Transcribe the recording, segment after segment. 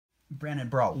Brandon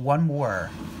brought one more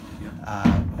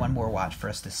watch for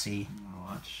us to see.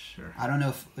 Watch, sure. I don't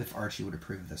know if Archie would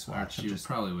approve of this watch. Archie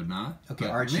probably would not. Okay,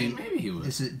 Archie. Maybe he would.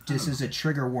 This is a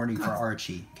trigger warning for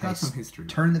Archie. Okay, got some history.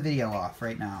 Turn the video off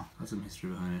right now. Got some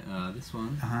history behind it. This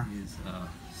one is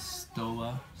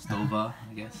Stowa,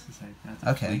 I guess. That's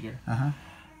a Flieger.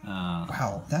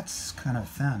 Wow, that's kind of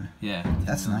thin. Yeah,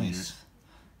 that's nice.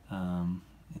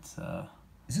 It's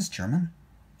Is this German?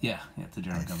 Yeah, it's a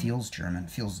German company. It feels German. It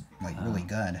feels like really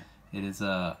good. It is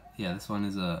this one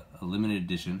is a limited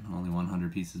edition, only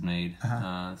 100 pieces made.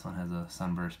 This one has a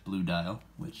sunburst blue dial,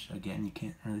 which again you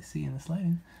can't really see in this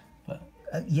lighting, but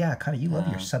yeah, kind of. You love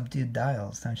your subdued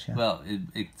dials, don't you? Well,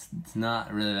 it's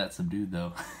not really that subdued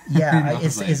though. Yeah,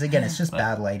 it's just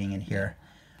bad lighting in here.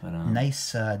 But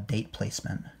nice date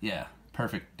placement. Yeah,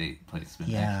 perfect date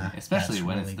placement. Yeah, actually. Especially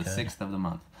when it's the 6th of the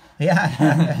month.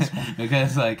 Yeah,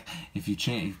 because like if you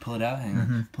pull it out,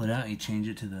 pull it out, you change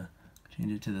it to the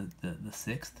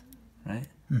 6th, right?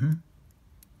 Mm-hmm.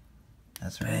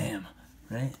 That's right. Bam,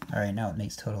 right. All right, now it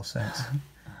makes total sense.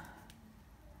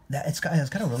 It's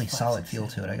got a really solid feel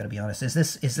to it. I got to be honest. Is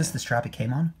this the strap it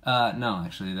came on? No,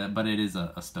 actually, but it is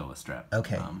a Stowa strap.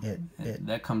 Okay.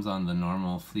 That comes on the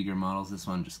normal Flieger models. This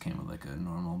one just came with like a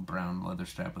normal brown leather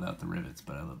strap without the rivets,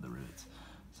 but I love the rivets.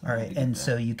 So all right, and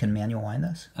so you can manual wind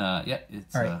this? Yeah,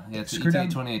 it's all right. It's screw down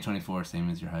 2824, same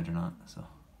as your Hydronaut. So.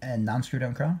 And non-screw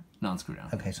down crown? Non-screw down.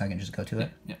 Okay, so I can just go to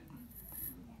it. Yeah.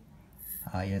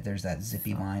 Yeah, there's that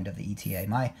zippy wind of the ETA.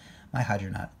 My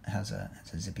Hydronaut has a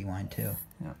zippy wind too.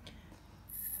 Yeah.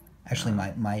 Actually,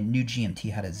 my new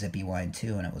GMT had a zippy wind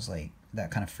too, and it was like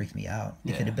that kind of freaked me out.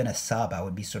 Yeah. If it had been a sub, I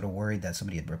would be sort of worried that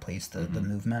somebody had replaced the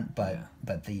movement, but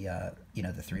the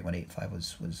the 3185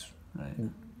 was right.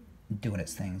 doing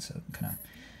its thing, so it kind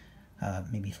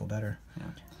of made me feel better. Yeah.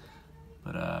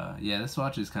 But this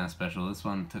watch is kind of special. This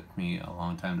one took me a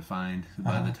long time to find.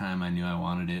 By the time I knew I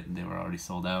wanted it, they were already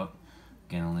sold out.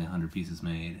 Again, only 100 pieces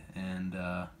made. And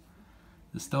the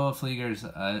Stowa Fliegers,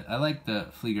 I like the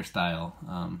Flieger style.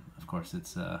 Of course,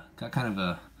 it's got kind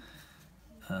of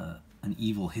an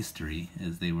evil history,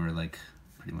 as they were like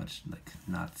pretty much like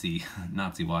Nazi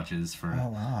watches for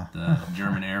the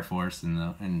German Air Force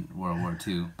in World War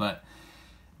II. But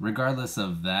regardless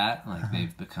of that, like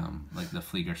they've become, like the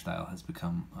Flieger style has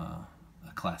become a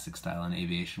classic style in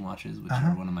aviation watches, which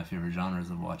are one of my favorite genres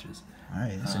of watches. All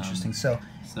right, that's interesting. So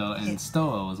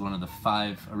Stowa was one of the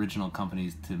 5 original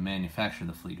companies to manufacture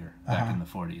the Flieger back in the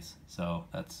 40s. So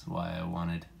that's why I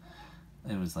wanted.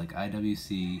 It was like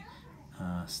IWC,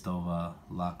 Stowa,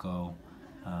 Laco,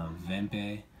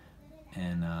 Vempe,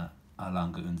 and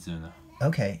Alange und Söhne.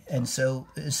 Okay, and so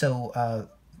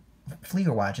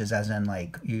Flieger watches, as in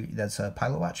like that's a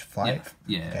pilot watch, fly.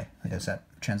 Yeah. Okay, I guess that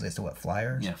translates to what,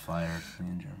 flyers? Yeah, flyers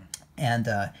in German.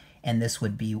 And this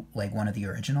would be like one of the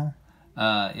original.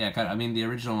 Yeah, I mean the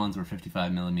original ones were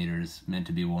 55 millimeters, meant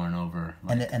to be worn over.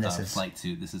 Like, and this is flight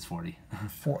suit. This is 40.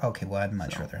 Okay, well I'd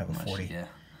much rather have a 40. Yeah.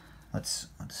 Let's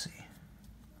see.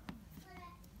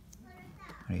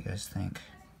 What do you guys think?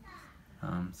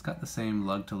 It's got the same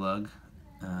lug to lug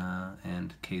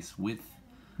and case width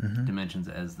dimensions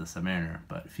as the Submariner,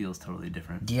 but feels totally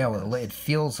different. Yeah, well, it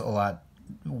feels a lot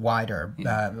wider.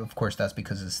 Yeah. Of course, that's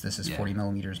because this is 40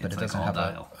 millimeters, but it doesn't have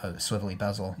a swivelly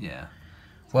bezel. Yeah.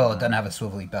 Well, it doesn't have a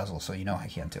swivelly bezel, so you know I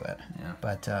can't do it. Yeah.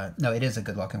 But no, it is a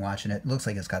good-looking watch, and it looks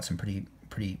like it's got some pretty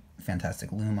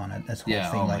fantastic lume on it. This whole thing,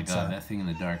 oh my god, that thing in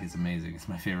the dark is amazing. It's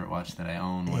my favorite watch that I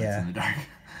own when it's in the dark.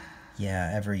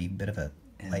 Yeah, every bit of it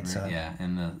lights up. Yeah,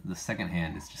 and the second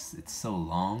hand is just, it's so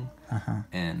long,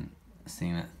 and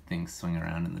seeing that thing swing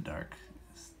around in the dark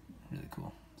is really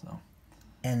cool. So.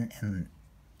 And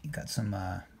you got some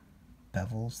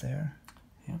bevels there.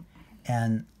 Yeah.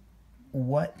 And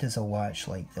what does a watch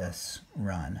like this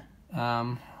run?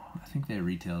 I think they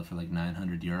retailed for like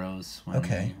 900 euros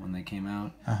when they came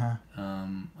out.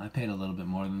 I paid a little bit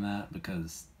more than that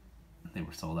because they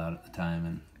were sold out at the time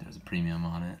and there's a premium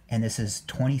on it. And this is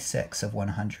 26 of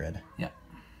 100. Yeah.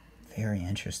 Very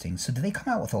interesting. So do they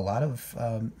come out with a lot of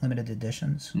limited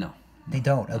editions? No. They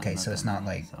don't. Okay, so it's not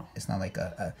like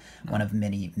one of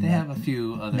many. They have a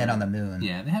few other Men on the Moon.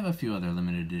 Yeah, they have a few other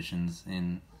limited editions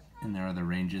in their other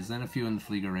ranges, and a few in the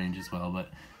Flieger range as well.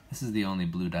 But this is the only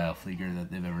blue dial Flieger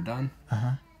that they've ever done.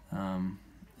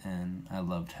 And I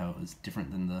loved how it was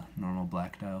different than the normal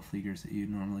black dial Fliegers that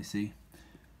you'd normally see.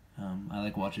 I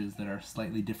like watches that are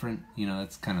slightly different. You know,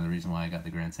 that's kind of the reason why I got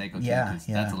the Grand Seiko, because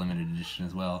that's a limited edition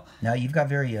as well. No, you've got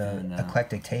very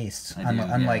eclectic tastes.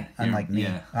 Unlike me.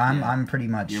 Yeah, I'm pretty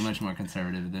much. You're much more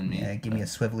conservative than me. Yeah, give me a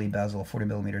swivelly bezel 40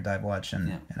 millimeter dive watch,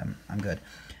 and I'm good.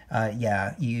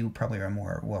 Yeah, you probably are a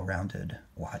more well-rounded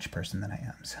watch person than I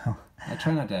am. So I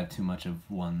try not to have too much of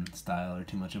one style or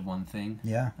too much of one thing.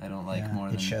 yeah, I don't like yeah. more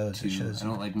than It shows. two. It shows. I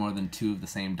don't like more than two of the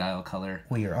same dial color.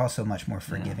 Well, you're also much more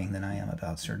forgiving than I am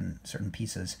about certain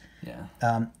pieces.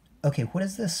 Yeah. Okay, what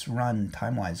does this run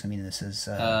time-wise? I mean, this is...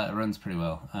 It runs pretty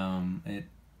well.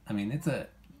 It's a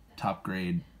top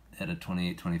grade at a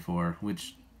 28-24,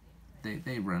 which they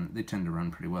tend to run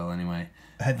pretty well anyway.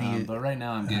 Have you? But right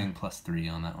now I'm getting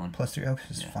 +3 on that one. +3. Okay,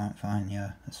 it's fine.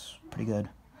 Yeah, that's pretty good.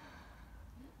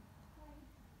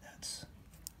 That's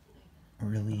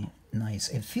really nice.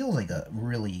 It feels like a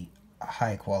really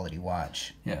high quality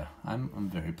watch. Yeah,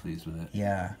 I'm very pleased with it.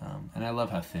 Yeah. And I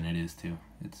love how thin it is too.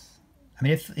 I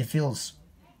mean, it feels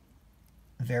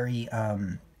very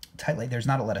tight. Like there's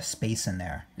not a lot of space in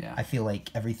there. Yeah. I feel like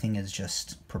everything is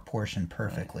just proportioned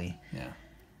perfectly. Right.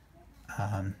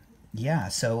 Yeah. Yeah.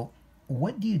 So,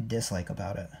 what do you dislike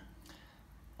about it?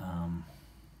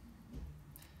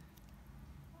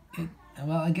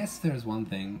 Well, I guess there's one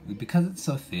thing. Because it's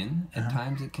so thin, at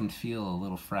times it can feel a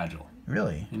little fragile.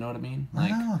 Really? You know what I mean?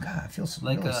 Oh God, it feels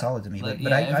really solid to me. But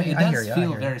it I does hear you.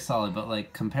 feel very solid. But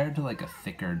like compared to like a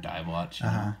thicker dive watch, you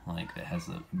know, like that has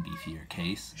a beefier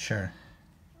case. Sure.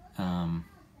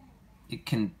 It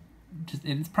can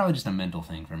it's probably just a mental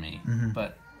thing for me.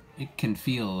 But it can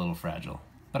feel a little fragile.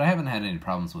 But I haven't had any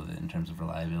problems with it in terms of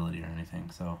reliability or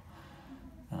anything. So.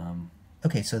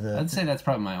 Okay, so I'd say that's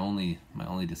probably my only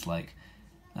dislike.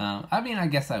 I mean, I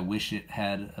guess I wish it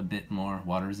had a bit more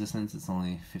water resistance. It's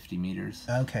only 50 meters.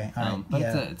 Okay, but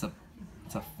yeah. it's a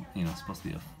supposed to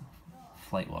be a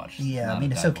flight watch. Yeah, I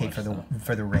mean it's okay watch,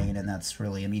 for the rain, and that's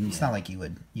really. I mean, it's not like you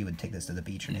would take this to the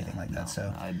beach or anything like that.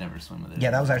 So I'd never swim with it.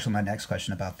 Yeah, that was actually my next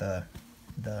question about the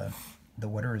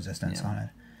water resistance on it.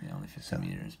 Yeah, only 50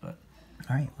 meters, but.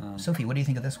 All right, Sophie, what do you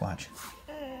think of this watch?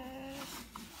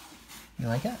 You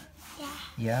like it? Yeah.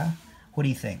 Yeah. What do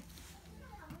you think?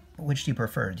 Which do you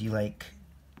prefer? Do you like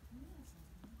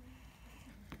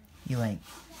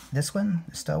this one,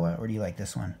 Stowa, or do you like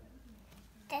this one?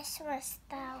 This was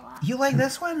Stowa. You like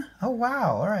this one? Oh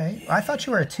wow! All right. I thought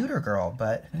you were a Tudor girl,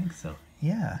 but I think so.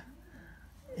 yeah,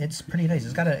 it's pretty nice.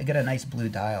 It's got a nice blue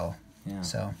dial. Yeah.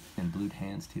 So. And blued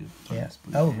hands too. Yeah.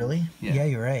 Oh really? Yeah. Yeah,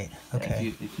 you're right. Okay.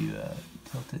 Yeah, if you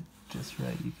tilt it just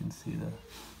right, you can see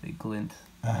the glint.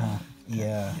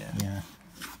 Yeah.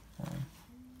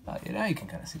 Now you can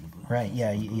kind of see the blue. Right.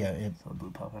 Yeah. So the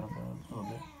blue pop out a little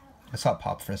bit. I saw it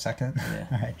pop for a second. Yeah.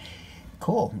 All right.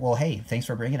 Cool. Well, hey, thanks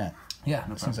for bringing it. Yeah. No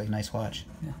problem. Seems like a nice watch.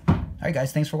 Yeah. All right,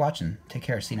 guys. Thanks for watching. Take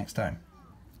care. See you next time.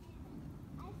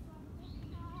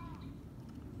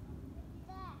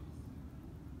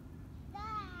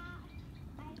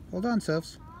 Hold on,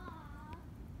 Sophs.